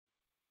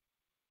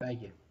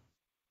Thank you.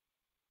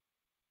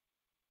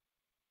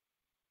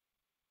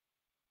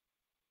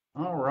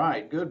 All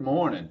right, good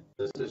morning.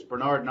 This is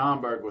Bernard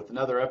Nomberg with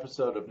another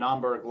episode of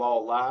NOMBERG Law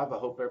Live. I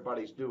hope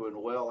everybody's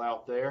doing well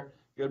out there.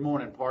 Good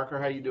morning, Parker.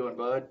 How you doing,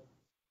 bud?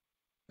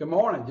 Good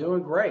morning.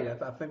 Doing great.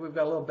 I think we've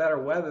got a little better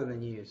weather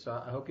than you, so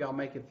I hope y'all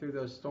make it through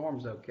those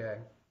storms okay.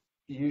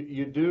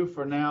 You do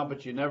for now,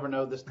 but you never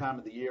know this time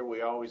of the year.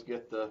 We always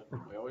get the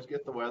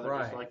weather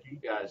just Right. like you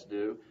guys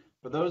do.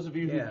 For those of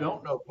you who Yeah.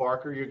 don't know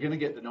Parker, you're going to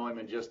get to know him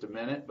in just a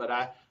minute. But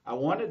I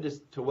wanted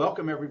to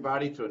welcome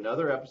everybody to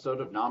another episode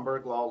of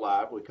Nomberg Law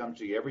Live. We come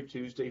to you every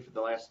Tuesday for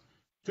the last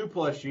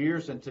 2+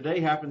 years, and today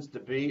happens to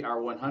be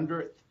our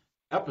 100th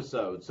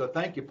episode. So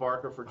thank you,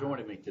 Parker, for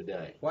joining me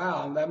today.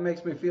 Wow, that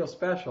makes me feel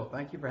special.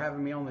 Thank you for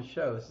having me on the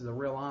show. This is a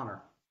real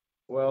honor.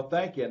 Well,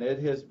 thank you. And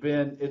it's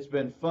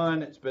been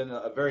fun. It's been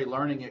a very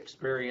learning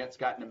experience,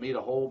 gotten to meet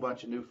a whole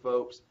bunch of new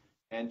folks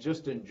and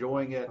just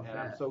enjoying it. I And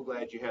I'm bet. so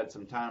glad you had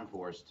some time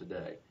for us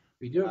today.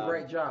 You do a Um,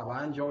 great job.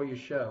 I enjoy your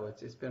show.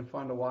 It's been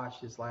fun to watch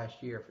this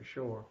last year for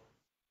sure.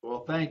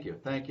 well, thank you.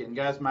 Thank you. And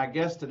guys, my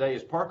guest today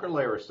is Parker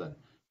Layrisson.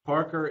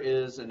 Parker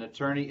is an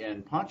attorney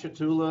in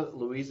Ponchatoula,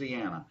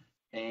 Louisiana.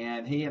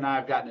 And he and I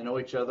have gotten to know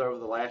each other over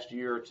the last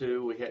year or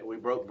two. We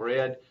broke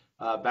bread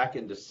back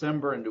in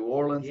December in New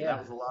Orleans, and that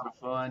Yeah, was a lot of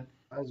fun.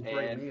 that was a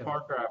great And meal.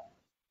 Parker,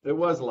 it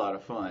was a lot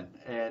of fun.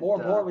 And More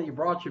importantly, you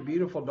brought your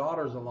beautiful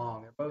daughters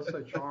along. They're both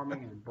so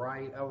charming and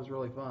bright. That was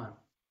really fun.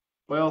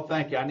 well,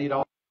 thank you. I need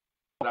all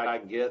that I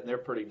can get, and they're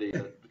pretty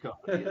decent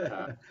company at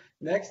times.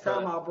 Next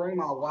time But I'll bring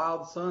my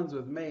wild sons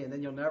with me, and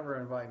then you'll never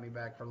invite me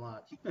back for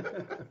lunch.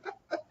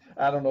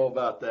 I don't know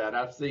about that.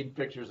 I've seen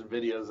pictures and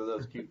videos of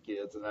those cute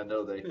kids, and I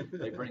know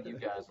they bring you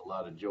guys a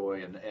lot of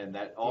joy. And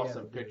that Yeah,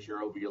 awesome they do.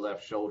 picture over your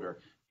left shoulder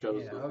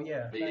shows Yeah. Oh,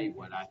 yeah. me Thank you.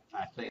 what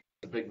I think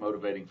is a big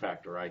motivating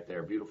factor right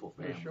there. Beautiful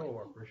For family.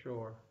 sure. For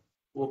sure.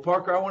 Well,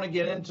 Parker, I want to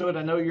get into it.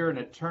 I know you're an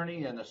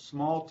attorney in a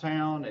small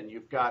town, and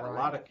you've got a Right.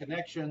 lot of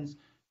connections.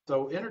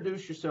 So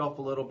introduce yourself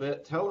a little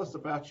bit. Tell us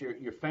about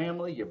your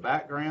family, your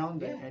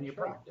background, Yeah. and your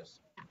Sure.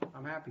 practice.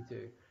 I'm happy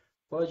to.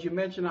 Well, as you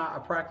mentioned, I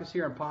practice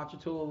here in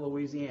Ponchatoula,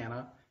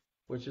 Louisiana,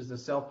 which is the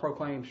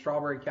self-proclaimed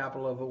strawberry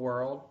capital of the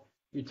world.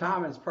 Your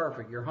timing is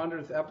perfect. Your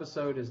 100th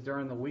episode is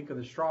during the week of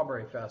the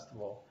Strawberry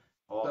Festival.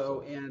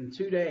 So Awesome. in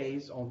 2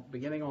 days,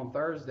 beginning on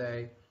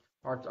Thursday,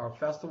 our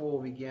festival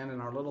will begin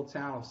in our little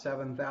town of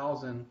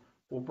 7,000.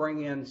 We'll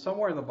bring in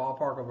somewhere in the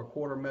ballpark of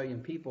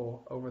 250,000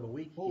 people over the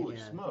Holy weekend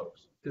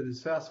smokes. to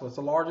this festival. It's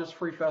the largest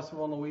free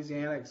festival in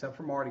Louisiana except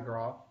for Mardi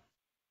Gras.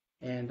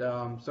 And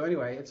so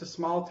anyway, it's a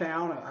small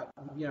town.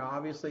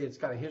 Obviously it's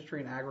got a history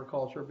in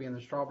agriculture, being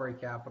the strawberry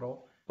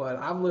capital. But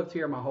I've lived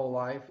here my whole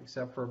life,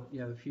 except for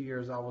the few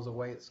years I was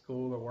away at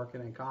school or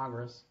working in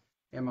Congress.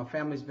 And my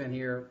family's been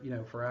here,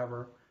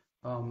 forever.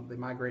 They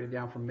migrated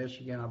down from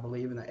Michigan, I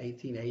believe, in the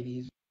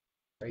 1880s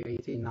or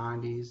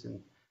 1890s.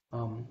 And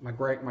my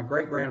great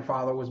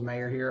grandfather was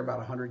mayor here about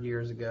 100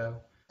 years ago.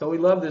 So we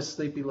love this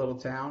sleepy little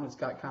town. It's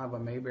got kind of a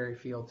Mayberry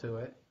feel to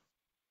it.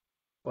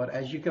 But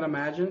as you can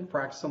imagine,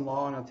 practicing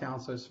law in a town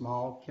so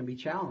small can be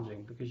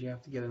challenging because you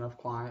have to get enough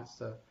clients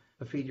to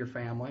feed your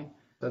family.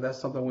 So that's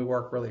something we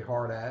work really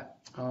hard at.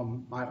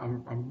 I'm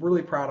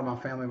really proud of my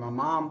family. My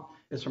mom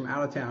is from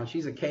out of town.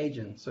 She's a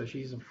Cajun, so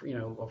she's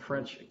a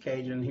French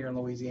Cajun here in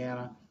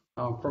Louisiana,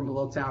 from a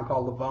little town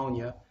called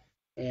Livonia,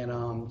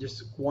 and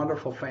just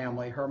wonderful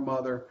family. Her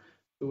mother,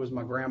 who was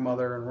my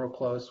grandmother and real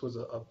close, was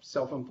a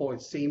self-employed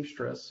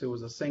seamstress who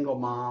was a single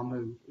mom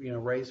who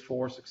raised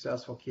 4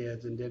 successful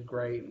kids and did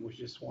great and was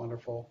just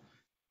wonderful.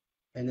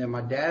 And then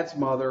my dad's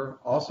mother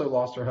also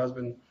lost her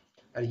husband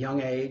at a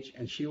young age,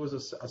 and she was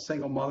a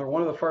single mother,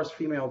 one of the first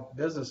female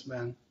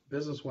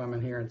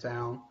businesswomen here in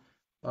town.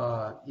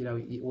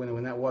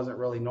 When that wasn't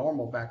really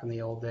normal back in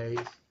the old days,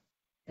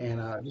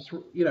 and just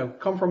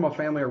come from a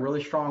family of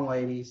really strong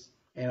ladies.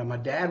 And my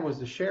dad was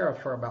the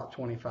sheriff for about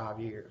 25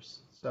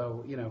 years,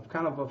 so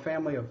kind of a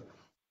family of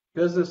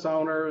business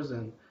owners.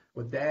 And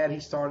with dad, he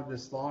started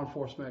this law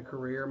enforcement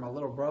career. My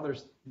little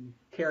brother's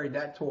carried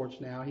that torch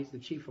now. He's the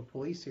chief of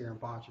police here in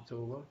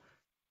Ponchatoula.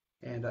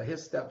 And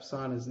his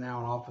stepson is now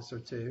an officer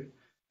too.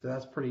 So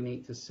that's pretty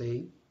neat to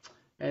see.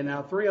 And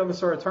now 3 of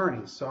us are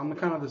attorneys. So I'm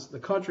the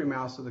country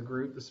mouse of the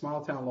group, the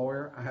small town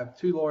lawyer. I have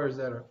 2 lawyers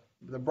that are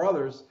the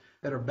brothers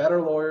that are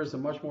better lawyers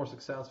and much more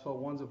successful.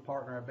 One's a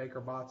partner at Baker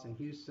Botts in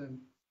Houston,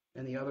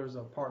 and the other's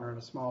a partner in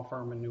a small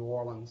firm in New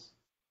Orleans.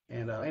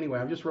 And anyway,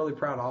 I'm just really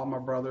proud of all my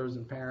brothers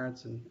and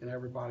parents and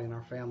everybody in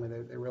our family.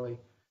 They really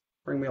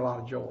bring me a lot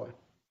of joy.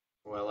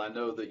 Well, I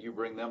know that you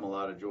bring them a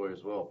lot of joy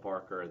as well,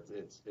 Parker.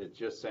 It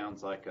just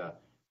sounds like a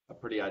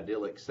pretty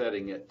idyllic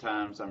setting at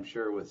times. I'm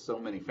sure with so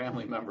many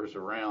family members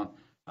around,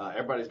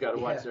 everybody's got to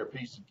watch Yeah. their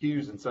P's and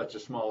Q's in such a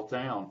small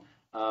town.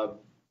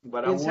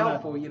 But I It's want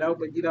helpful, but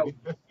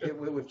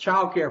with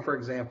childcare, for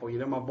example,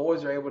 my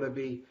boys are able to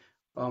be,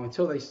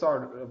 until they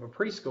start a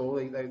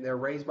preschool, they're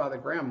raised by their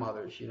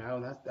grandmothers,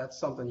 and that's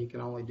something you can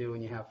only do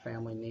when you have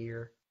family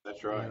near.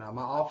 that's And right. my That's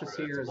office right.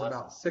 That's here a is blessing.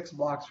 about 6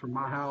 blocks from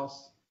my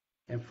house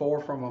and 4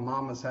 from my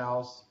mama's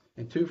house.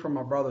 and 2 from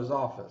my brother's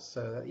office.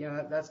 So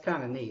that's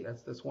kind of neat.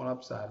 That's one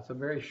upside. It's a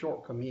very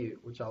short commute,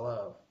 which I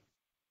love.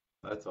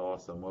 That's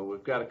awesome. Well,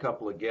 we've got a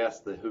couple of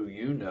guests who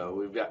you know.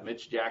 We've got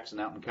Mitch Jackson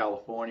out in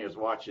California is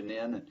watching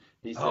in, and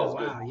he says Oh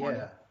good wow, morning.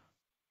 yeah.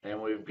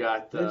 And we've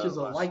got Mitch is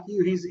like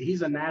you.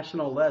 He's a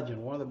national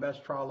legend, one of the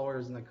best trial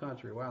lawyers in the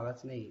country. Wow,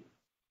 that's neat.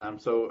 I'm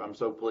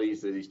so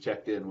pleased that he's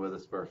checked in with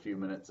us for a few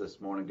minutes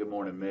this morning. Good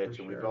morning, Mitch.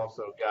 For And we've sure.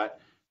 also got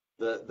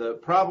the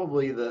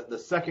probably the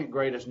second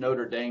greatest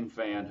Notre Dame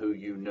fan who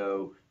you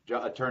know,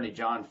 Attorney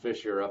John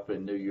Fisher up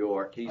in New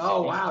York.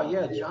 Oh wow,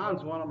 yeah.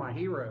 John's one of my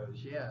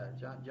heroes. Yeah,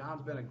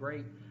 John's been a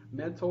great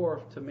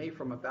mentor to me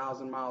from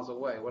 1,000 miles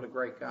away. What a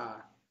great guy.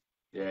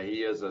 Yeah,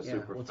 he is a Yeah.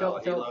 super Well,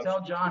 fella.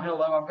 tell John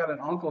hello. I've got an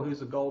uncle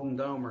who's a Golden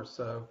Domer.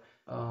 So,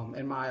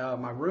 and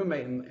my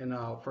roommate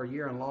for a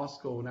year in law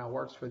school now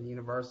works for the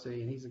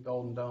university, and he's a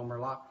Golden Domer.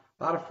 A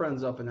lot of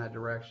friends up in that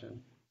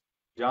direction.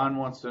 John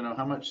wants to know,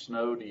 how much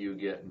snow do you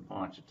get in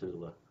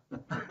Ponchatoula?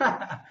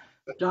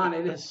 John,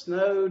 it has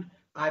snowed,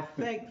 I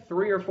think,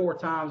 3 or 4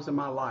 times in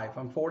my life.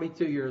 I'm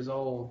 42 years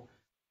old,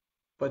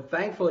 but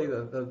thankfully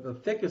the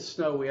thickest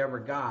snow we ever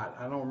got,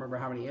 I don't remember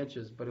how many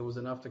inches, but it was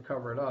enough to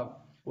cover it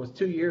up, was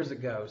 2 years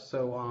ago.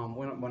 So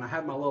when I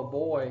had my little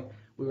boy,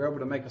 we were able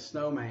to make a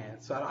snowman.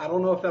 So I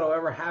don't know if that'll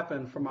ever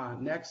happen for my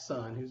next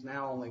son, who's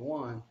now only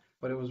 1,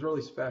 but it was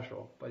really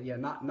special. But yeah,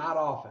 not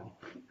often.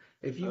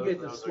 If you get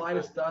the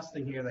slightest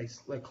dusting here,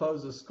 they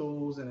close the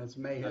schools and it's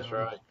mayhem. That's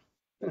right.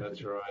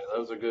 That's right.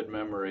 Those are good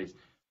memories.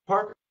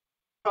 Parker,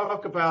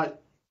 talk about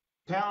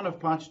town of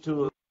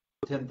Ponchatoula,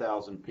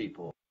 10,000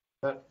 people.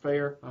 Is that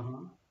fair?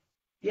 Uh-huh.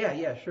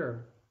 Yeah,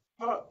 sure.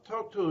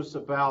 Talk to us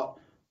about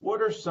what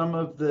are some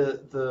of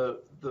the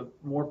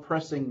more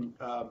pressing,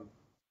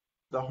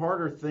 the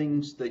harder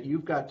things that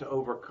you've got to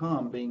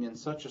overcome being in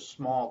such a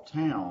small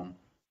town,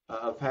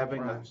 of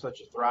having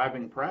such a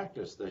thriving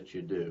practice that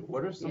you do.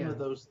 What are some of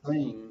those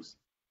things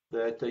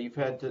that you've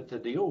had to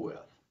deal with?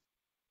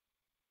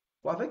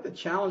 Well, I think the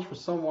challenge for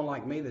someone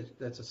like me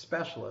that's a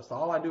specialist,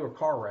 all I do are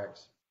car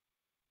wrecks,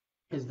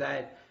 is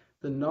that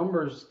the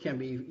numbers can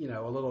be,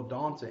 a little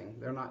daunting.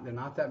 They're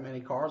not that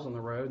many cars on the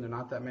road, and there are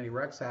not that many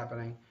wrecks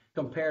happening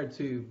compared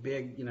to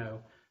big,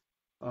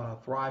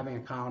 thriving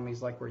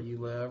economies like where you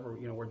live or,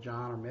 where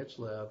John or Mitch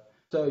live.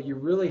 So you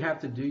really have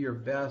to do your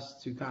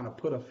best to kind of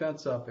put a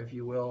fence up, if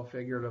you will,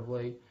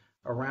 figuratively,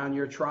 around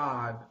your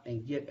tribe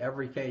and get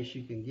every case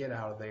you can get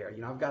out of there.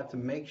 I've got to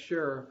make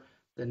sure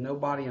that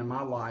nobody in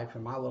my life,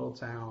 in my little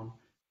town,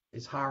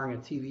 is hiring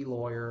a TV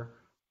lawyer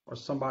or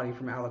somebody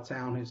from out of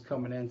town who's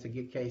coming in to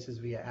get cases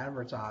via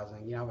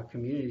advertising. I have a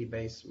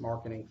community-based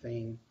marketing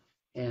theme,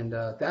 and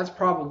that's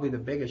probably the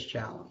biggest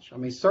challenge. I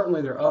mean,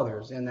 certainly there are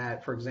others in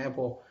that, for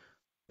example,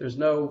 there's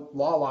no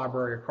law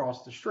library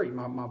across the street.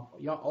 My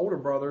older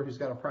brother, who's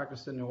got a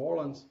practice in New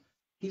Orleans,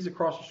 he's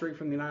across the street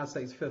from the United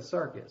States Fifth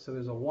Circuit. So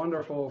there's a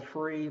wonderful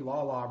free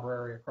law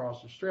library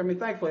across the street. I mean,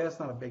 thankfully, that's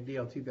not a big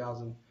deal,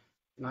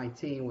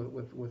 2019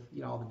 with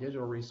all the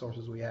digital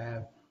resources we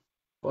have.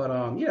 But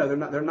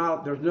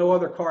there's no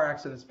other car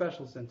accident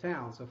specialists in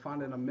town. So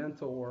finding a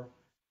mentor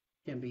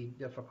can be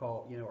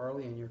difficult,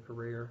 early in your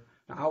career.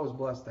 Now, I was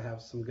blessed to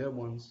have some good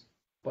ones.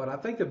 But I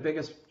think the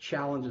biggest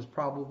challenge is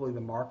probably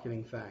the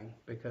marketing thing,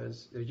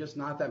 because there's just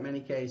not that many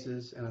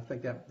cases, and I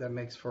think that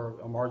makes for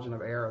a margin of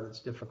error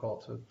that's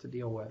difficult to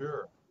deal with.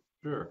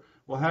 Sure.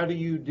 Well, how do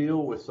you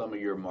deal with some of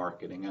your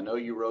marketing? I know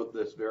you wrote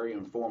this very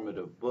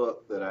informative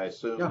book that I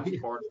assume is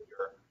part of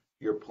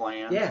your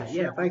plan.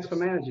 Yeah. Thanks for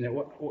managing it.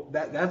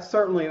 That's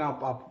certainly, and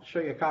I'll show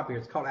you a copy.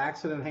 It's called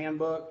Accident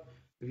Handbook.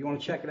 If you want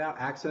to check it out,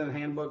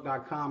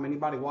 accidenthandbook.com.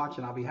 Anybody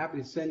watching, I'll be happy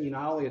to send you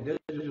not only a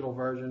digital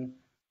version,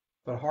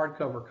 but a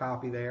hardcover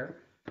copy there.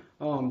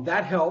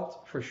 That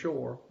helped for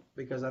sure,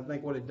 because I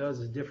think what it does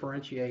is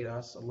differentiate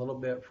us a little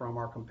bit from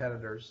our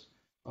competitors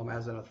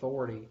as an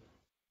authority.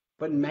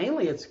 But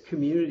mainly it's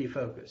community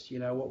focused.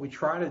 What we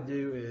try to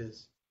do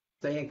is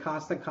stay in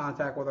constant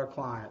contact with our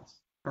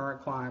clients,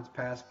 current clients,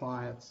 past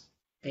clients,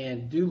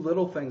 and do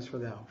little things for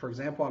them. For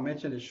example, I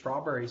mentioned it's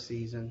strawberry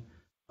season.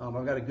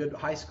 I've got a good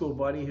high school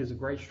buddy who's a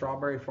great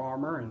strawberry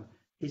farmer, and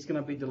he's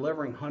going to be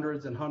delivering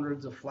hundreds and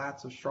hundreds of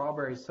flats of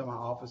strawberries to my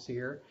office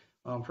here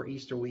for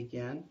Easter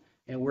weekend.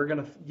 And we're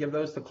going to give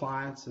those to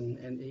clients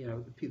and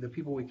the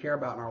people we care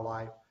about in our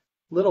life.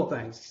 Little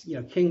things,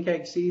 king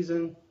cake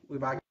season, we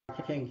buy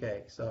king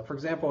cake. So, for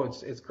example,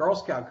 it's Girl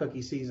Scout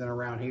cookie season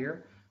around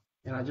here,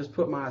 and I just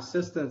put my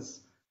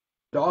assistant's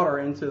daughter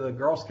into the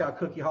Girl Scout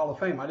Cookie Hall of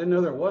Fame. I didn't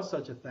know there was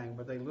such a thing,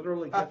 but they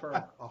literally give her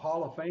a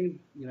Hall of Fame,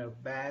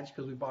 badge,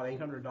 because we bought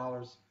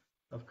 $800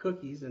 of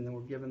cookies, and then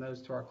we're giving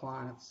those to our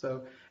clients.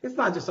 So it's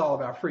not just all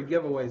about free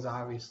giveaways,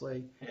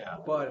 obviously,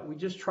 but we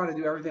just try to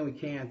do everything we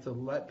can to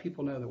let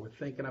people know that we're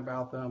thinking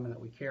about them and that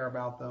we care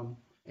about them.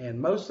 And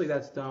mostly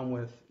that's done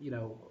with,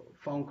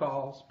 phone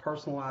calls,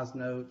 personalized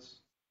notes,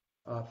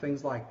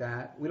 things like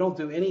that. We don't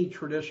do any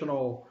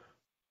traditional,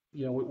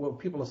 what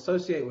people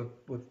associate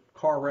with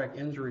car wreck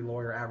injury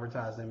lawyer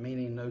advertising,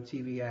 meaning no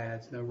TV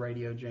ads, no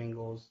radio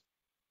jingles,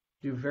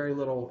 do very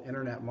little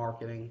internet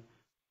marketing.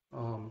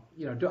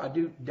 I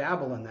do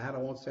dabble in that. I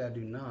won't say I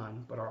do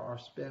none, but our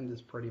spend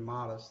is pretty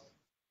modest.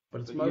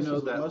 But it's But you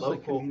know mostly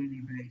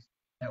community-based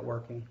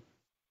networking.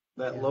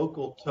 that Yeah.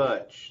 local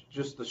touch,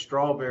 just the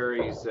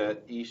strawberries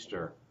at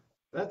Easter,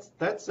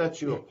 that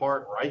sets you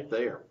apart right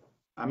there.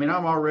 I mean,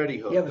 I'm already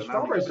Yeah, hooked, the and I'm the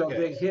strawberries other are a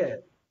big guest.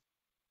 hit.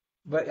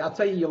 But I'll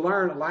tell you, you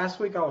learn. Last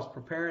week I was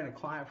preparing a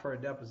client for a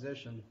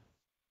deposition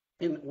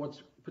in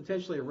what's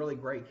potentially a really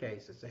great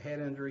case. It's a head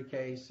injury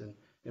case, and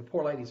the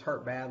poor lady's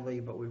hurt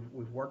badly, but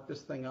we've worked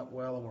this thing up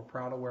well, and we're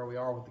proud of where we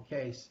are with the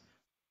case.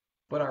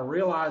 But I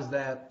realized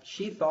that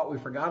she thought we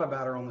forgot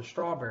about her on the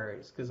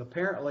strawberries because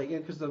apparently,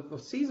 because the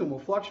season will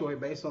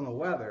fluctuate based on the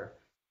weather.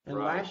 And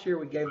Right. last year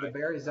we gave the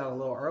berries out a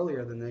little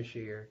earlier than this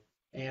year.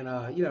 And,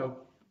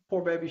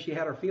 poor baby, she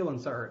had her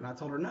feelings hurt. And I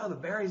told her, no, the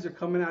berries are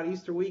coming out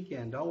Easter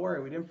weekend. Don't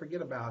worry, we didn't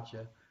forget about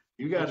you.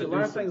 You got But to you do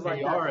learn some things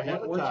like that. PR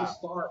ahead of Once you time.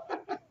 start,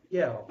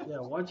 yeah,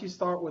 once you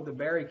start with the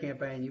berry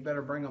campaign, you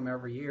better bring them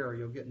every year or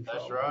you'll get in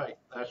That's trouble. right.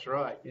 That's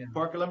right. Yeah,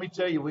 Parker, let me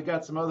tell you, we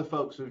got some other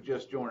folks who've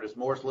just joined us.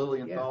 Morris yeah.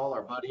 Lilienthal,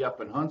 our buddy up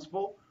in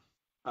Huntsville.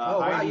 Oh,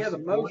 wow, Heidi yeah, the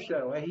Mo Savoy.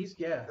 Show. Hey,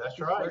 That's he's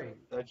right.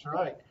 great. That's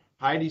right.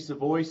 Heidi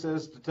Savoy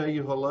says to tell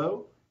you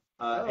hello.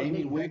 Oh, Amy neat.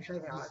 Thanks,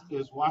 Wiggins hey, Howard.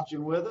 is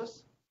watching with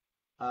us.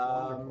 Um,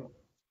 Wonderful.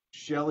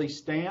 Shelley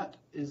Stant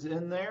is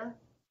in there.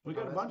 We Oh,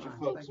 got a that's bunch of nice.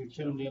 folks Thank who you,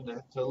 tuned Shelley.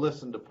 in to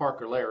listen to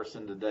Parker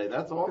Layrisson today.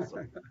 That's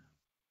awesome.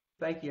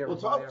 Thank you, Well,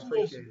 everybody. I talk to us,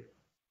 appreciate it.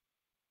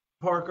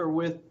 Parker,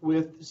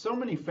 with so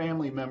many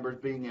family members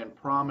being in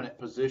prominent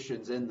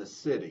positions in the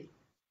city,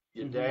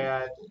 your Hmm.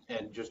 dad,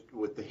 and just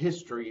with the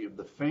history of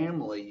the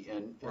family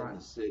in Right.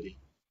 the city,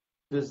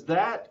 does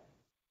that,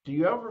 do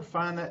you ever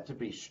find that to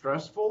be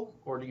stressful,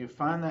 or do you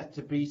find that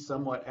to be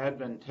somewhat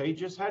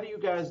advantageous? How do you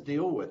guys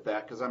deal with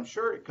that? Because I'm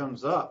sure it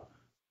comes up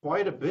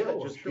quite a bit,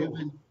 Sure, just sure.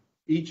 given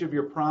each of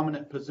your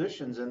prominent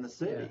positions in the Yeah.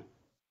 city.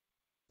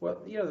 Well,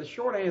 the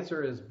short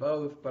answer is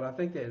both, but I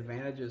think the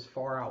advantages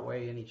far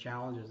outweigh any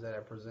challenges that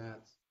it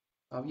presents.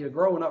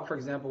 Growing up, for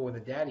example, with a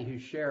daddy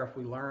who's sheriff,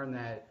 we learn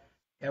that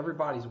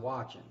everybody's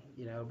watching,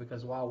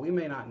 because while we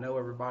may not know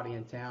everybody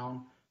in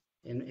town,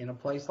 in a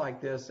place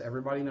like this,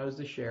 everybody knows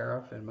the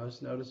sheriff and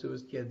most notice who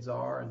his kids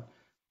are. And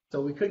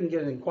so we couldn't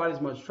get in quite as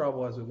much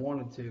trouble as we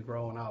wanted to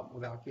growing up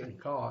without getting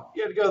caught.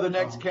 You had to go to the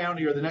next Um,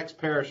 county or the next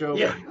parish over.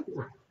 Yeah,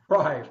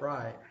 right,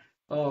 right.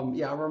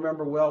 Yeah, I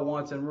remember well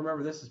once, and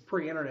remember this is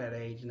pre-internet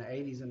age in the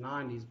 80s and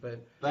 90s, but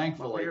my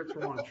Thankfully. parents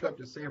were on a trip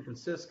to San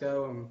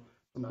Francisco, and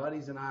some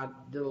buddies and I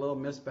did a little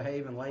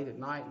misbehaving late at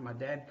night, and my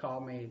dad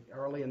called me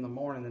early in the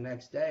morning the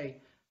next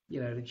day,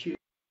 to choose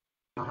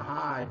my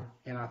hide,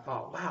 and I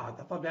thought, wow,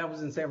 I thought Dad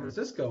was in San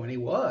Francisco, and he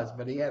was,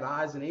 but he had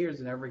eyes and ears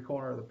in every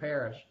corner of the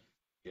parish.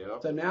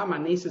 Yep. So now my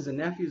nieces and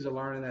nephews are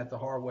learning that the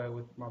hard way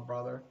with my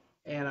brother.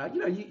 And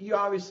you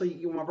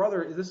obviously, my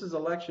brother, this is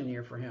election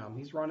year for him.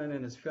 He's running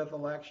in his fifth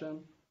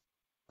election.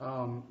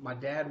 My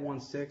dad won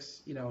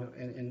six.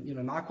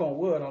 And knock on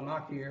wood, I'll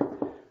knock here.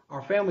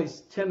 Our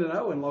family's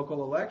 10-0 in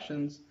local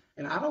elections,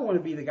 and I don't want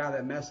to be the guy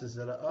that messes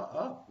it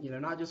up.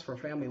 Not just for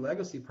family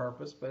legacy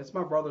purpose, but it's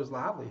my brother's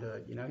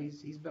livelihood.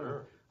 He's been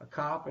Sure. a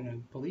cop and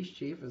a police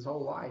chief his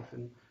whole life,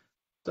 and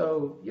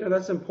so,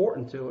 that's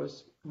important to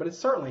us, but it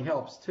certainly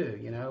helps too,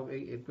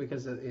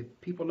 because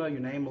people know your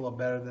name a little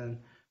better than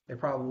they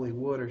probably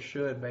would or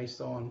should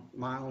based on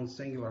my own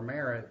singular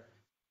merit.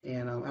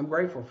 And I'm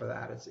grateful for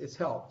that. It's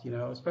helped,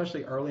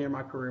 especially early in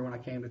my career when I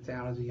came to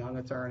town as a young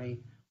attorney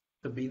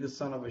to be the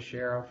son of a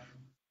sheriff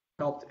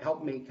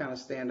helped me kind of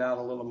stand out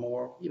a little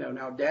more.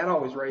 Now Dad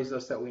always raised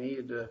us that we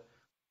needed to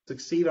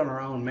succeed on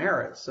our own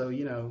merits. So,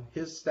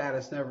 his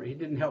status he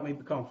didn't help me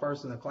become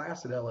first in the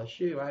class at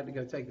LSU. I had to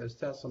go take those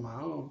tests on my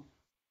own.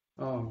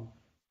 Um,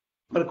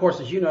 but of course,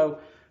 as you know,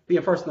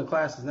 being first in the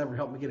class has never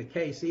helped me get a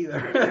case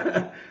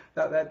either.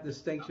 that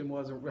distinction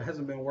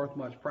hasn't been worth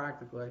much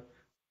practically.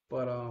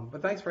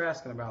 But thanks for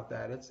asking about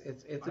that. It's a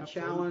Absolutely.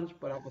 challenge,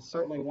 but it's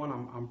certainly one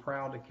I'm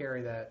proud to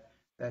carry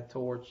that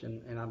torch,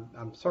 and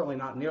I'm certainly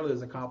not nearly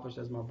as accomplished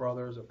as my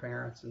brothers or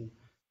parents,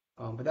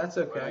 but that's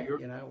Well, okay.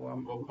 well,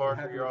 I'm Parker,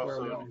 happy with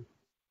where we are.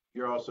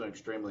 you're also an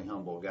extremely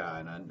humble guy,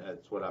 and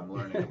that's what I'm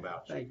learning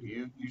about you. Thank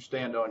you. You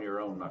stand on your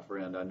own, my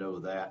friend. I know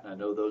that, and I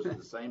know those are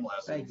the same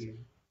Thank lessons you.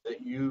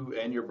 that you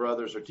and your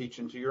brothers are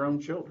teaching to your own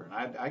children.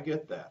 I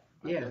get that.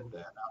 I Yeah, get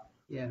that.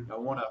 yeah. I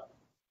want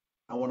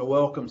to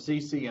welcome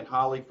Cece and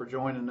Holly for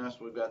joining us.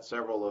 We've got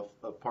several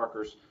of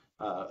Parker's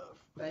Thank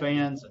you.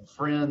 fans and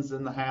friends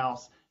in the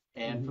house.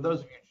 And for Hmm. those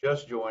of you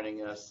just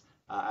joining us,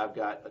 I've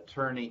got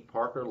attorney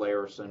Parker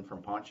Layrisson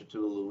from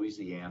Ponchatoula,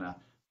 Louisiana,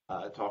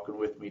 talking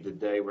with me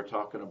today. We're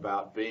talking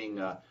about being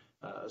a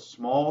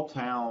small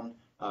town,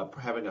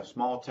 having a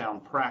small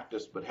town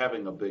practice, but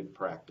having a big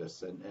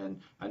practice.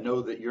 And I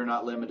know that you're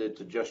not limited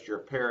to just your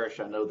parish.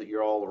 I know that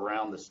you're all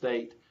around the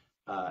state,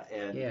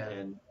 and Yeah.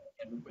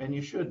 and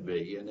you should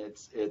be. And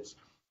it's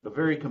a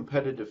very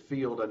competitive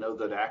field. I know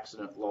that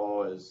accident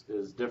law is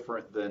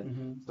different than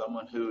Hmm.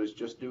 someone who is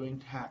just doing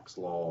tax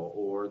law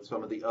or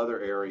some of the other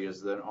areas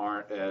that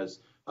aren't as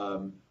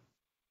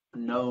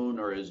known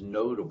or as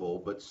notable,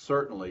 but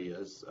certainly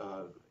as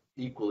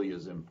equally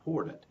as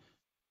important.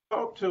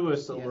 Talk to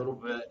us a Yeah. little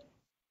bit,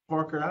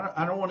 Parker.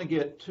 I don't want to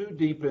get too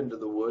deep into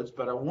the woods,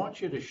 but I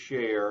want you to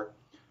share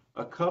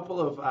a couple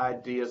of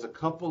ideas, a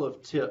couple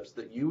of tips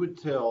that you would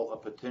tell a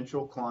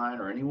potential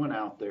client or anyone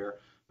out there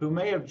who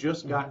may have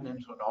just gotten Hmm.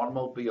 into an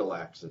automobile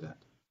accident.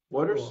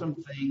 What are Sure. some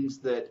things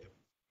that,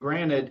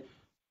 granted,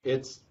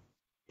 it's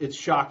it's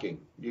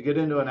shocking. You get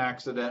into an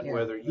accident, Yeah.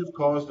 whether you've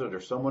caused it or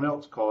someone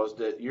else caused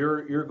it,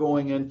 you're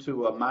going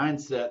into a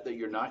mindset that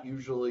you're not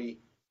usually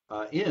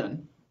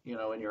in,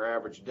 in your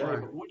average day. Right.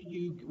 But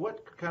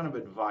what kind of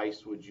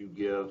advice would you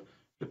give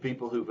to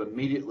people who've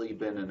immediately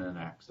been in an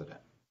accident?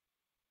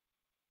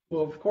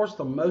 Well, of course,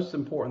 the most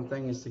important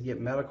thing is to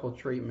get medical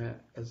treatment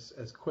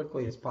as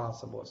quickly as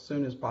possible, as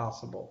soon as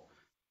possible.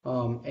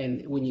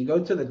 And when you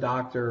go to the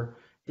doctor,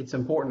 it's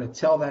important to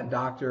tell that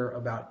doctor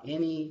about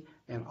any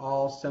and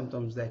all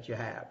symptoms that you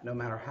have, no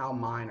matter how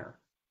minor.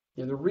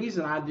 The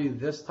reason I do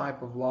this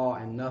type of law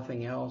and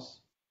nothing else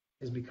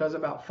is because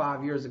about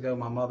 5 years ago,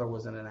 my mother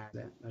was in an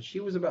accident. Now,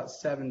 she was about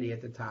 70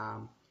 at the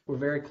time. We're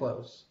very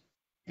close.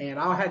 And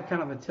I had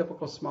kind of a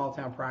typical small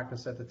town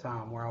practice at the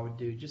time where I would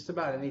do just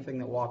about anything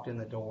that walked in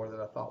the door that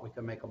I thought we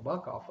could make a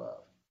buck off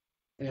of.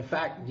 And in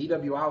fact,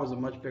 DWI was a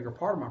much bigger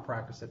part of my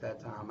practice at that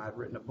time. I'd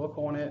written a book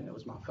on it and it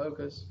was my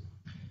focus.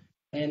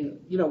 And,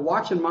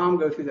 watching mom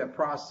go through that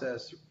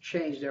process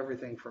changed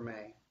everything for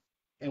me.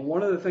 And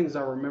one of the things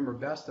I remember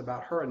best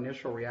about her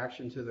initial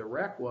reaction to the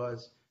wreck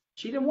was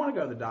she didn't want to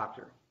go to the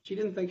doctor. She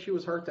didn't think she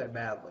was hurt that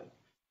badly.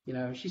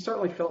 She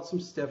certainly felt some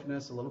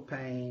stiffness, a little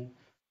pain,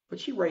 but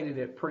she rated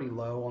it pretty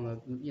low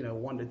on the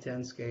 1 to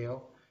 10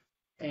 scale.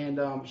 And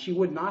she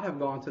would not have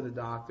gone to the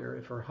doctor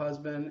if her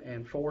husband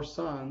and 4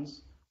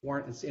 sons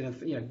weren't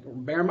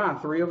in bear in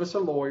mind, 3 of us are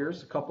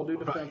lawyers, a couple do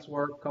Right. defense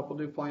work, a couple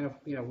do plaintiff,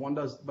 one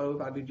does both,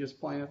 I do just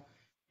plaintiff.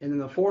 And then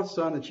the 4th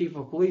son, the chief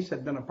of police,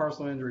 had been a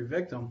personal injury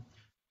victim.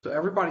 So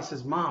everybody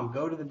says, Mom,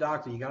 go to the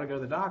doctor. You got to go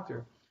to the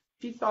doctor.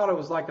 She thought it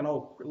was like an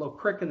old little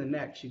crick in the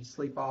neck. She'd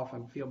sleep off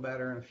and feel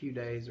better in a few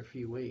days or a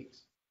few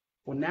weeks.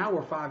 Well, now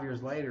we're 5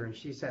 years later, and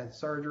she's had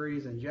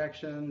surgeries,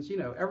 injections,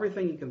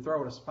 everything you can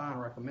throw at a spine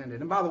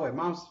recommended. And by the way,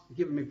 Mom's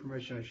given me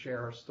permission to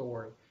share her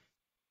story.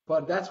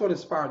 But that's what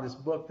inspired this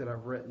book that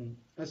I've written.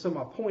 And so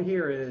my point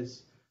here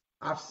is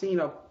I've seen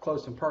up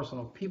close and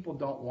personal, people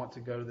don't want to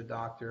go to the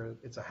doctor.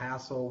 It's a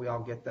hassle. We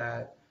all get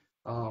that.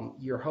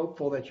 You're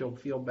hopeful that you'll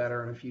feel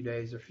better in a few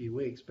days or a few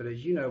weeks. But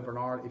as you know,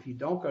 Bernard, if you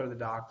don't go to the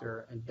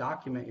doctor and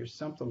document your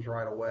symptoms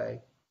right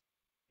away,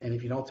 and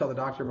if you don't tell the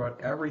doctor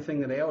about everything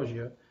that ails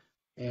you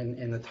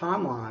and the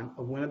timeline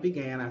of when it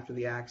began after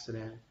the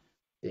accident,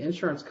 the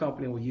insurance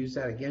company will use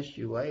that against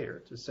you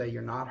later to say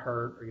you're not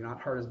hurt, or you're not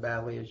hurt as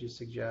badly as you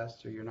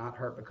suggest, or you're not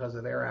hurt because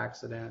of their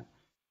accident.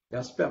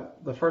 I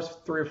spent the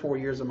first 3 or 4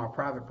 years of my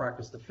private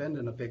practice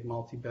defending a big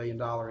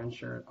multi-billion-dollar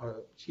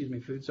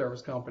food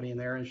service company and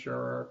their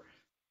insurer.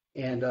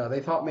 And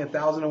they taught me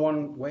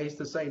 1,001 ways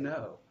to say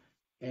no.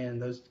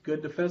 And those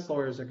good defense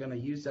lawyers are going to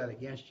use that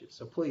against you.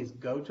 So please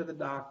go to the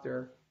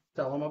doctor,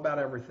 tell them about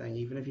everything,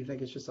 even if you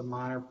think it's just a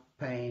minor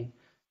pain,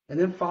 and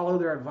then follow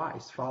their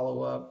advice,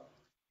 follow up.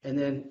 And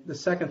then the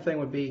second thing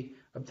would be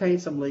obtain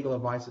some legal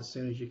advice as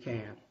soon as you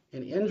can.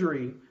 In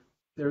injury,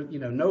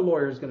 no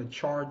lawyer is going to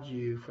charge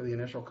you for the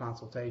initial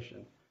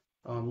consultation.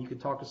 You can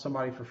talk to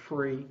somebody for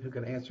free who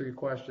can answer your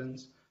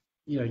questions.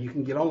 You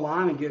can get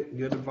online and get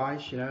good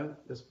advice.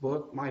 This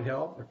book might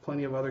help. There are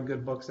plenty of other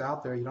good books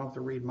out there. You don't have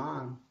to read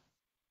mine.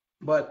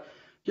 But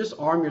just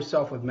arm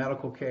yourself with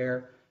medical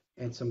care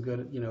and some good,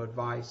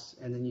 advice,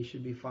 and then you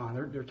should be fine.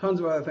 There are tons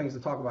of other things to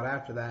talk about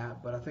after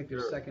that, but I think they're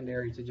Sure.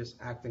 secondary to just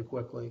acting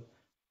quickly.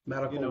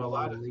 Medical A law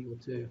lot and legal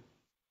too.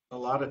 a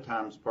lot of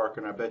times,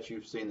 Parker, and I bet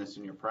you've seen this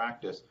in your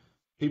practice,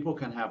 people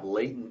can have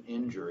latent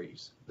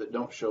injuries that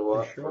don't show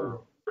For up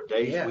sure. for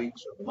days, Yeah,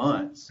 weeks, or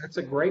months. that's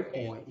a great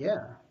point.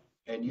 Yeah,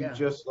 And yeah.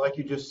 like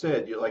you just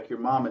said, like your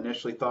mom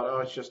initially thought, oh,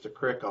 it's just a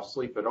crick, I'll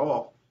sleep it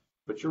off.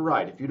 But you're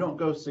right. If you don't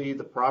go get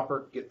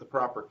the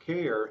proper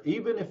care,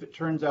 even if it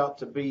turns out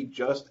to be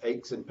just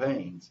aches and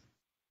pains,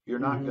 you're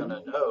not going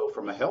Hmm. to know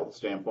from a health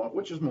standpoint,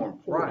 which is more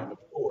Right, important,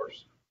 of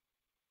course.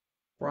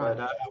 right.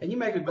 But And you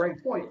make a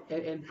great point.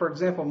 And for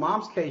example,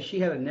 Mom's case, she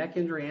had a neck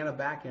injury and a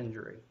back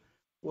injury.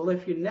 Well,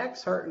 if your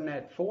neck's hurting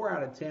at 4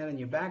 out of 10 and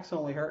your back's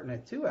only hurting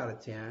at 2 out of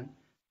 10,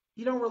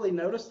 you don't really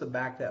notice the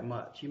back that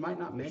much. You might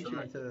not that's mention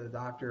right. it to the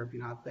doctor if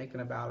you're not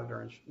thinking about it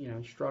or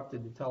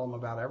instructed to tell them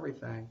about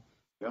everything.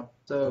 Yeah.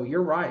 So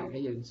you're right.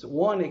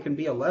 One, it can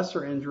be a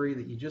lesser injury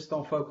that you just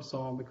don't focus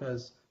on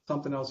because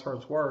something else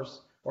hurts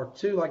worse. Or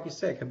two, like you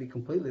said, it can be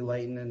completely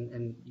latent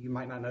and you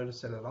might not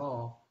notice it at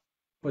all.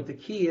 But the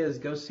key is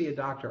go see a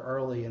doctor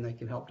early and they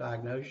can help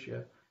diagnose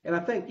you. And I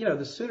think,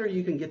 the sooner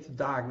you can get to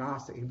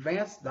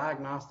advanced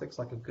diagnostics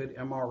like a good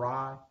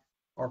MRI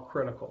are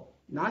critical.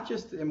 Not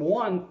just in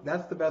one,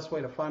 that's the best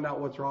way to find out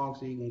what's wrong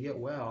so you can get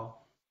well.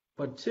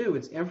 But two,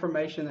 it's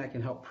information that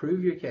can help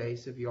prove your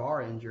case if you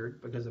are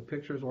injured because a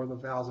picture is worth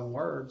 1,000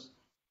 words.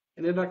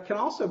 And it can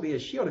also be a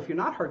shield if you're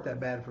not hurt that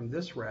bad from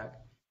this wreck,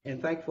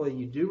 and thankfully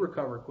you do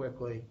recover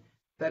quickly.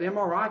 That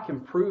MRI can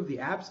prove the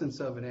absence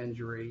of an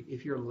injury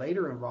if you're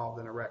later involved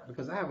in a wreck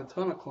because I have a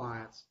ton of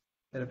clients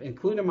that have,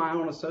 including my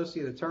own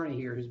associate attorney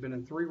here, who's been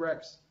in 3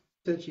 wrecks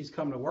since she's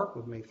come to work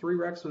with me, 3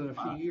 wrecks within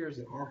a few years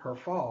that aren't her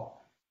fault.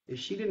 If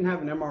she didn't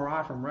have an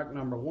MRI from wreck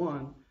number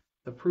 1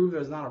 to prove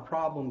there's not a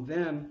problem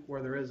then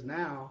where there is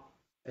now,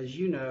 as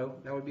you know,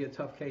 that would be a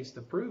tough case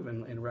to prove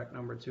in wreck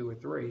number 2 or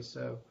 3.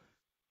 So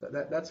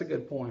that's a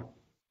good point.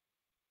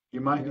 You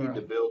might need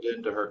to build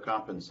into her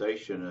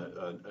compensation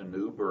an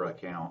Uber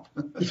account.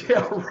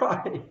 Yeah,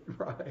 right.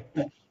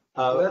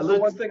 That's the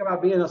one thing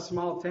about being a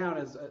small town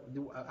is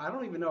I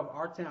don't even know if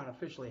our town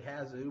officially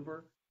has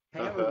Uber.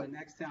 Hammond, the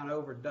next town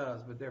over,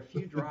 does, but there are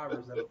few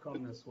drivers that have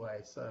come this way.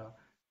 So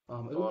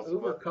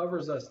Uber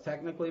covers us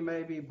technically,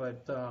 maybe,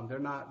 but they're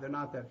not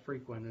that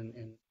frequent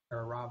in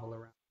their arrival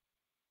around.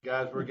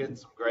 Guys, we're getting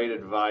some great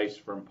advice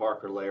from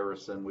Parker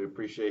Layrisson. We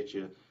appreciate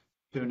you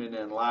tuning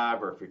in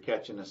live, or if you're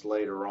catching us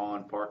later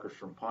on. Parker's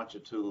from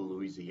Ponchatoula,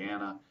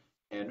 Louisiana.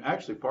 And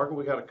actually, Parker,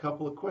 we got a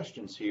couple of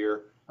questions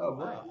here. Oh,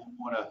 right.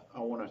 I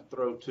want to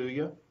throw to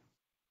you.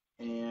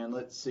 And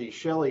let's see.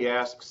 Shelley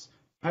asks,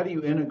 how do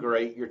you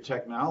integrate your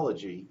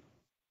technology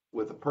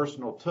with a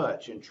personal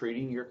touch in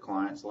treating your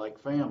clients like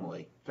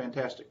family?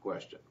 Fantastic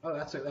question. Oh,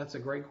 that's a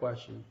great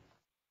question.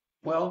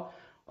 Well,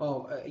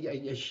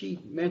 as she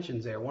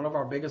mentions there, one of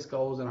our biggest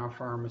goals in our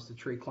firm is to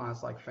treat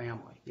clients like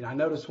family. I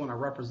noticed when I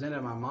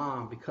represented my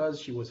mom, because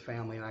she was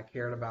family and I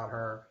cared about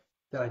her,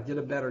 that I did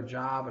a better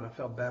job and I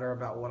felt better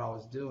about what I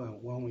was doing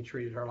when we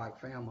treated her like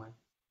family.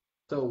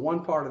 So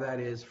one part of that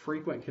is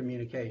frequent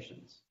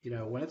communications.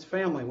 When it's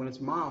family, when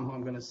it's mom who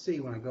I'm going to see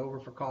when I go over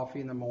for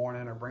coffee in the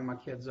morning or bring my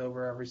kids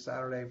over every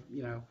Saturday,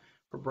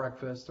 for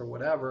breakfast or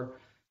whatever,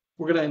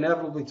 we're going to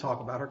inevitably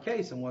talk about her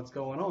case and what's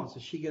going on. So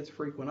she gets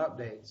frequent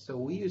updates. So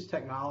we use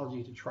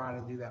technology to try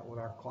to do that with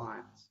our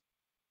clients.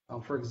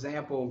 For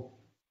example,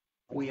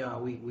 we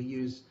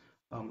use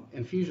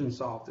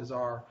Infusionsoft as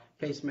our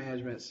case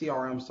management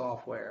CRM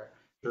software.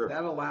 Sure.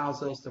 That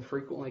allows us to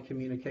frequently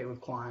communicate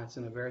with clients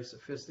in a very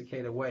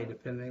sophisticated way,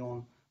 depending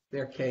on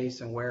their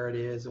case and where it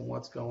is and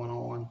what's going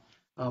on.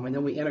 And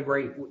then we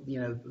integrate,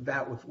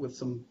 that with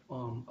some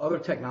other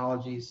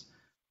technologies.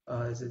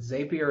 Is it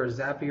Zapier or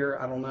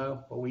Zapier? I don't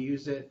know, but we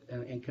use it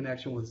in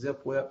connection with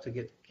ZipWhip to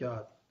get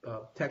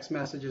text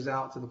messages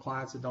out to the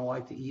clients that don't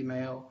like to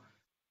email.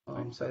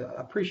 So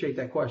I appreciate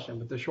that question,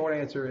 but the short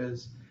answer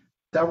is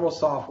several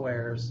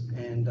softwares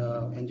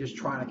and just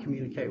trying to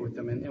communicate with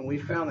them. And we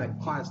found that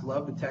clients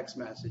love the text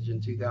message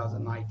in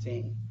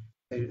 2019.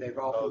 They've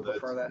often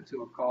prefer that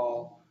to a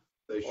call.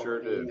 They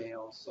sure do.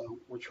 Email. So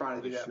we're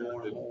trying to do that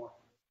more and more.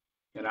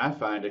 And I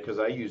find it, because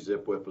I use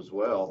ZipWhip as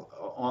well,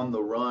 on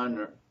the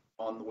run,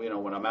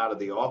 when I'm out of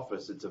the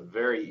office, it's a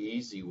very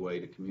easy way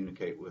to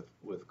communicate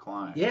with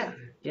clients.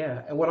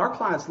 Yeah. And what our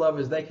clients love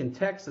is they can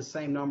text the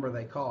same number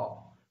they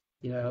call.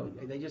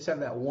 They just have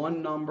that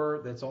one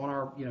number that's on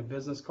our,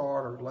 business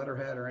card or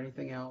letterhead or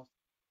anything else.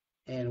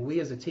 And we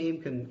as a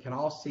team can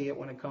all see it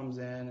when it comes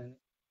in, and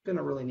it's been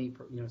a really neat,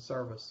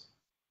 service.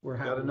 We're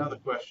happy. Got another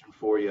question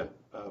for you,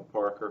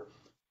 Parker,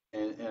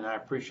 and I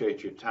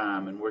appreciate your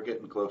time, and we're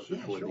getting closer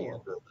toward the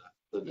end of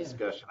the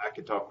discussion. I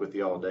could talk with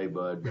you all day,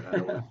 bud, but I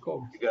know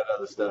you got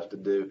other stuff to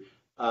do.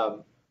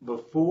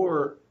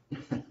 Before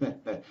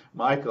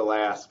Michael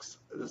asks,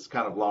 this is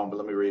kind of long, but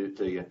let me read it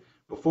to you.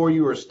 Before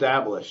you were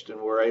established and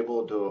were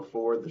able to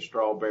afford the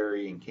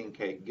strawberry and king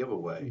cake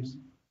giveaways,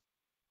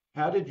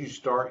 how did you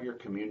start your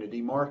community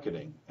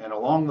marketing? And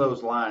along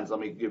those lines, let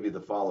me give you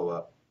the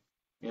follow-up.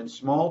 In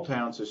small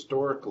towns,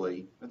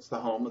 historically, it's the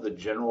home of the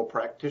general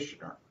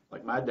practitioner.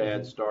 Like my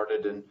dad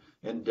started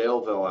in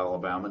Daleville,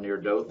 Alabama, near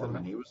Dothan,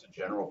 and he was a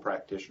general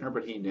practitioner,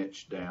 but he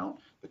niched down.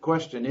 The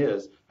question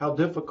is, how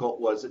difficult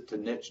was it to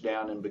niche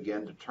down and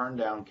begin to turn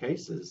down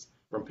cases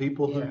from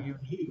people who you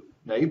knew,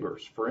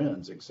 neighbors,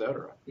 friends,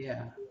 etc.?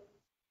 Yeah.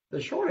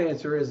 The short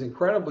answer is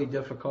incredibly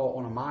difficult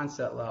on a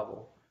mindset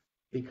level,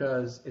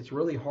 because it's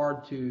really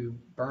hard to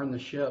burn the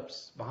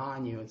ships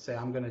behind you and say,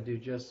 I'm going to do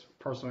just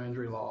personal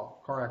injury law,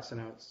 car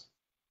accidents,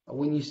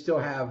 when you still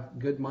have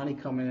good money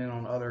coming in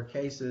on other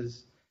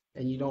cases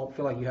and you don't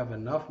feel like you have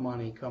enough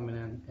money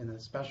coming in the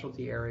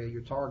specialty area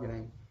you're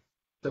targeting.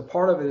 So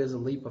part of it is a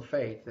leap of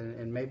faith,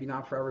 and maybe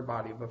not for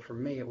everybody, but for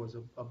me, it was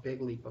a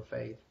big leap of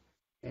faith,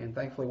 and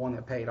thankfully one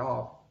that paid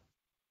off.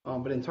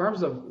 But in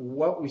terms of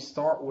what we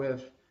start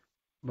with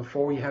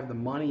before we have the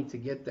money to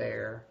get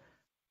there,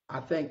 I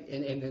think,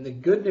 and the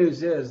good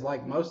news is,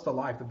 like most of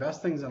life, the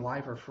best things in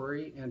life are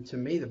free, and to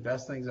me, the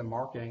best things in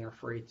marketing are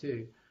free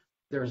too.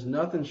 There's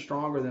nothing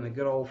stronger than a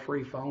good old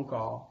free phone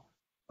call.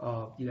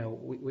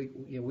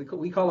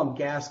 We call them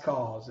gas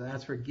calls, and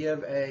that's for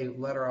give a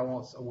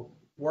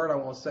word I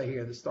won't say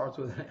here that starts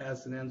with an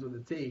S and ends with a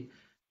T.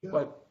 Yeah.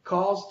 But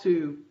calls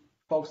to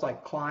folks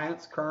like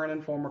clients, current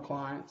and former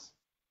clients,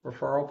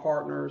 referral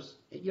partners,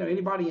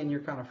 anybody in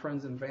your kind of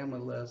friends and family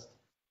list,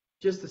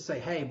 just to say,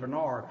 hey,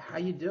 Bernard, how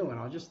you doing?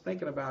 I was just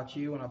thinking about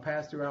you when I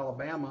passed through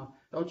Alabama.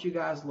 Don't you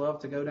guys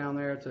love to go down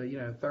there to,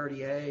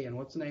 30A, and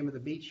what's the name of the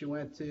beach you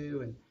went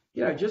to? And,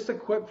 just a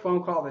quick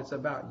phone call that's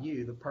about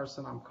you, the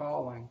person I'm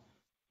calling.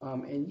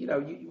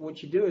 And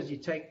what you do is you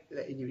take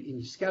and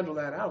you schedule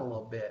that out a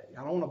little bit.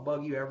 I don't want to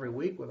bug you every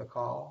week with a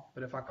call,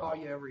 but if I call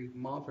you every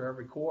month or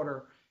every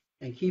quarter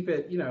and keep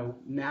it,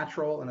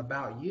 natural and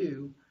about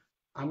you,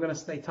 I'm going to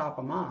stay top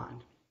of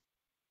mind.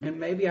 And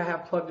maybe I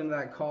have plugged into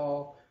that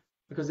call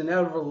because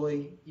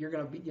inevitably you're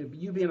going to be,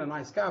 you being a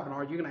nice guy,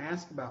 Bernard, you're going to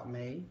ask about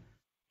me.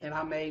 And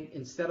I may,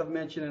 instead of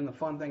mentioning the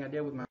fun thing I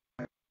did with my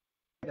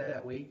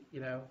that week,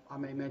 I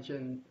may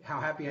mention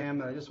how happy I am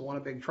that I just won a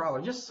big trial,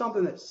 or just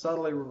something that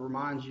subtly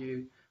reminds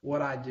you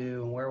what I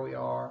do and where we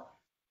are.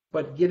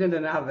 But get in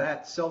and out of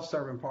that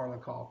self-serving part of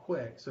the call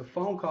quick. So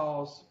phone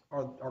calls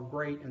are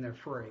great and they're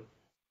free.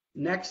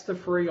 Next to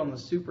free on the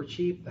super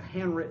cheap, the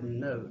handwritten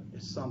note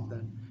is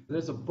something.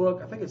 There's a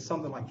book, I think it's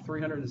something like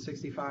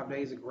 365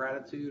 Days of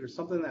Gratitude or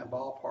something in that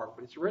ballpark,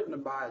 but it's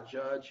written by a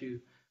judge who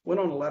went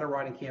on a letter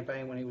writing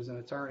campaign when he was an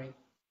attorney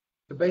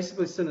to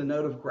basically send a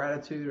note of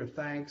gratitude or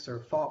thanks or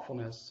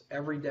thoughtfulness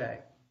every day.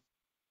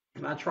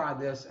 And I tried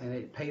this and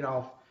it paid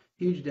off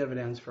huge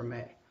dividends for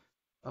me.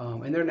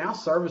 And there are now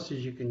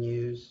services you can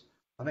use.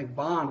 I think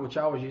Bond, which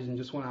I was using,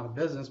 just went out of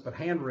business, but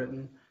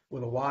handwritten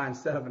with a Y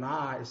instead of an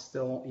I is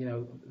still,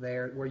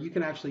 there, where you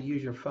can actually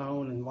use your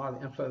phone and a lot of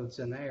the info that's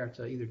in there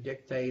to either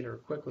dictate or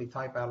quickly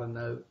type out a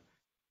note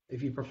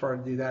if you prefer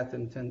to do that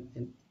than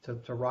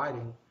to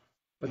writing.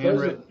 But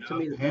those are, to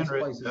me, the best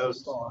places to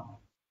start.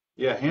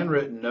 Yeah,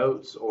 handwritten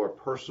notes or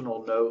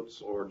personal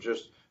notes or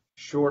just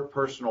short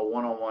personal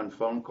one-on-one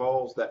phone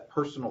calls, that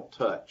personal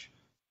touch,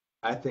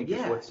 I think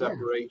is what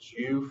separates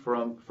you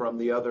from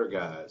the other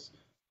guys.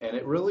 And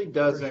it really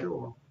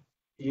doesn't,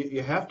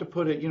 you have to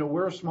put it,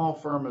 we're a small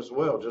firm as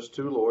well, just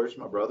two lawyers,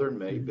 my brother and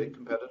me, big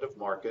competitive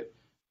market.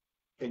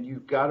 And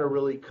you've got to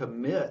really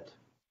commit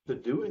to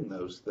doing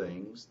those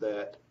things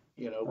that,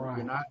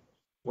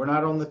 we're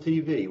not on the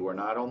TV. We're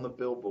not on the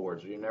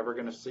billboards. You're never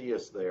going to see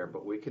us there,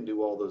 but we can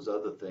do all those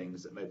other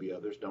things that maybe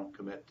others don't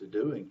commit to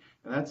doing.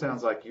 And that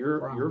sounds like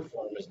your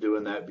firm is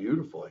doing that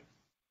beautifully.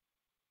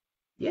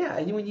 Yeah,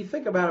 and when you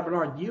think about it,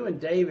 Bernard, you and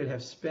David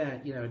have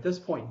spent, at this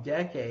point,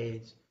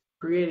 decades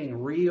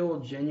creating real,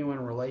 genuine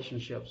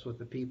relationships with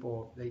the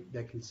people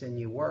that can send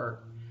you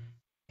work.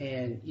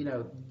 And,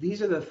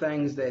 these are the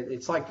things that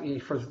it's like,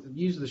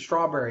 use the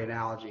strawberry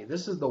analogy.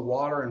 This is the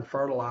water and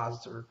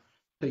fertilizer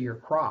to your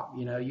crop.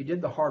 You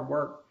did the hard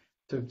work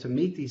to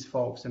meet these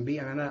folks and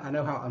I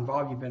know how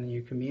involved you've been in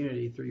your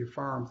community through your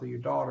firm, through your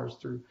daughters,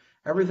 through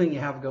everything you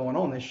have going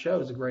on. This show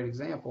is a great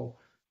example.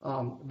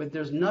 But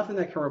there's nothing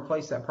that can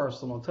replace that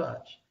personal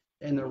touch.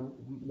 And the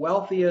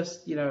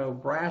wealthiest,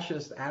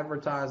 brashest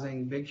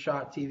advertising big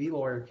shot TV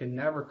lawyer can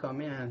never come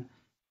in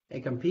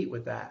and compete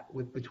with that,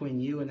 between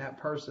you and that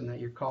person that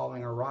you're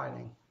calling or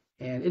writing.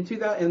 And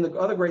and the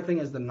other great thing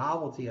is the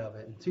novelty of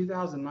it. In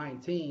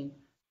 2019,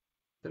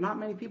 there are not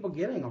many people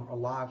getting a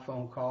live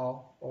phone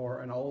call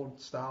or an old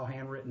style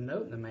handwritten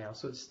note in the mail.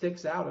 So it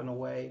sticks out in a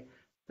way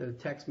that a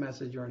text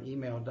message or an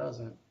email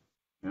doesn't.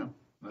 Yeah,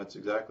 that's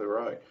exactly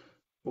right.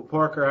 Well,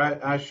 Parker,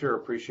 I sure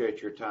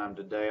appreciate your time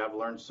today. I've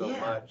learned so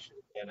much,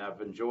 and I've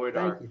enjoyed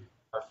our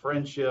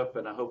friendship,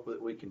 and I hope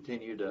that we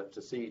continue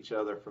to see each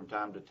other from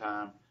time to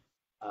time.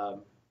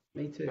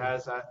 Me too.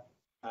 Guys,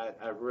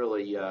 I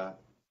really,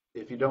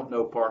 if you don't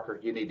know Parker,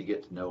 you need to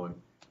get to know him.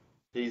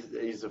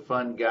 He's a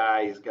fun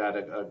guy. He's got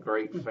a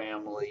great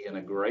family and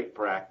a great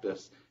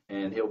practice,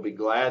 and he'll be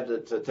glad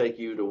to take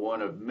you to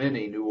one of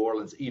many New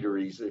Orleans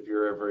eateries if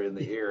you're ever in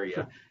the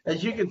area.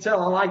 As you can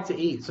tell, I like to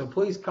eat, so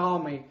please call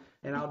me,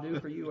 and I'll do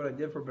for you what I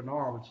did for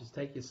Bernard, which is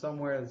take you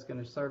somewhere that's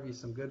going to serve you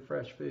some good,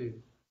 fresh food.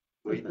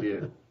 We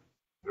did.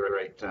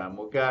 Great time.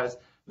 Well, guys,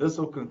 this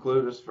will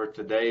conclude us for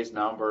today's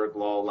NOMBERG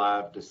Law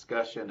Live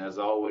discussion. As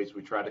always,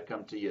 we try to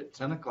come to you at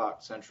 10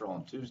 o'clock Central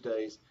on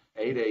Tuesdays,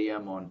 8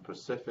 a.m. on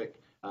Pacific.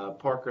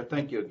 Parker,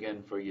 thank you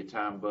again for your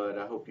time, bud.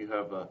 I hope you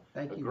have a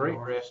great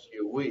rest of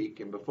your week.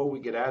 And before we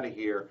get out of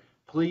here,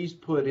 please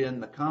put in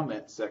the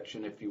comment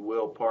section, if you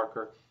will,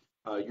 Parker,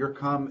 your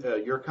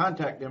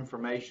contact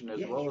information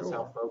as as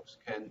how folks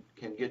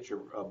can get your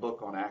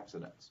book on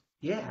accidents.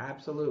 Yeah,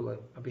 absolutely.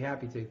 I'll be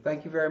happy to.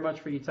 Thank you very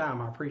much for your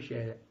time. I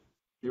appreciate it.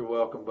 You're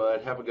welcome,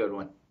 bud. Have a good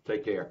one.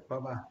 Take care.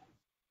 Bye-bye.